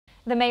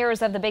The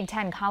mayors of the Big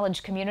Ten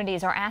college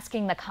communities are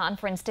asking the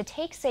conference to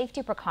take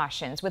safety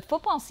precautions with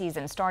football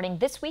season starting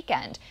this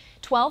weekend.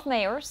 12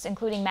 mayors,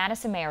 including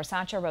Madison Mayor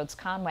Sacha Rhodes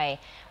Conway,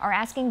 are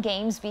asking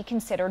games be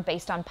considered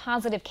based on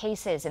positive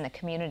cases in the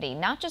community,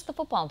 not just the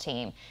football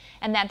team,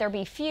 and that there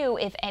be few,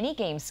 if any,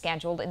 games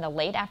scheduled in the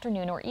late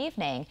afternoon or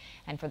evening,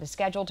 and for the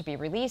schedule to be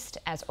released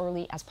as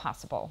early as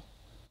possible.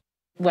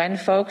 When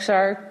folks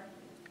are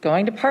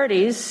going to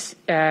parties,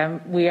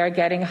 we are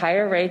getting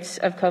higher rates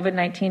of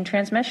COVID-19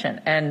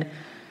 transmission. And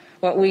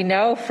what we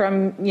know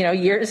from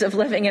years of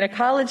living in a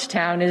college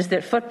town is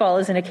that football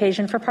is an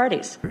occasion for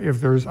parties.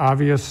 If there's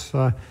obvious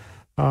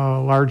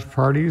large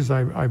parties,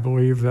 I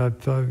believe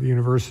that the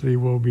university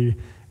will be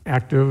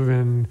active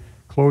in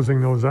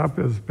closing those up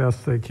as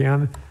best they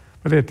can.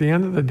 But at the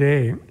end of the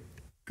day,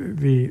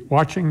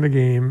 watching the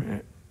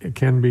game, it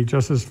can be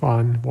just as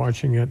fun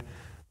watching it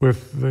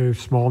with the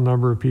small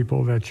number of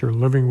people that you're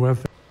living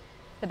with.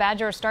 The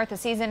Badgers start the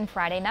season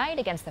Friday night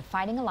against the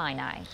Fighting Illini.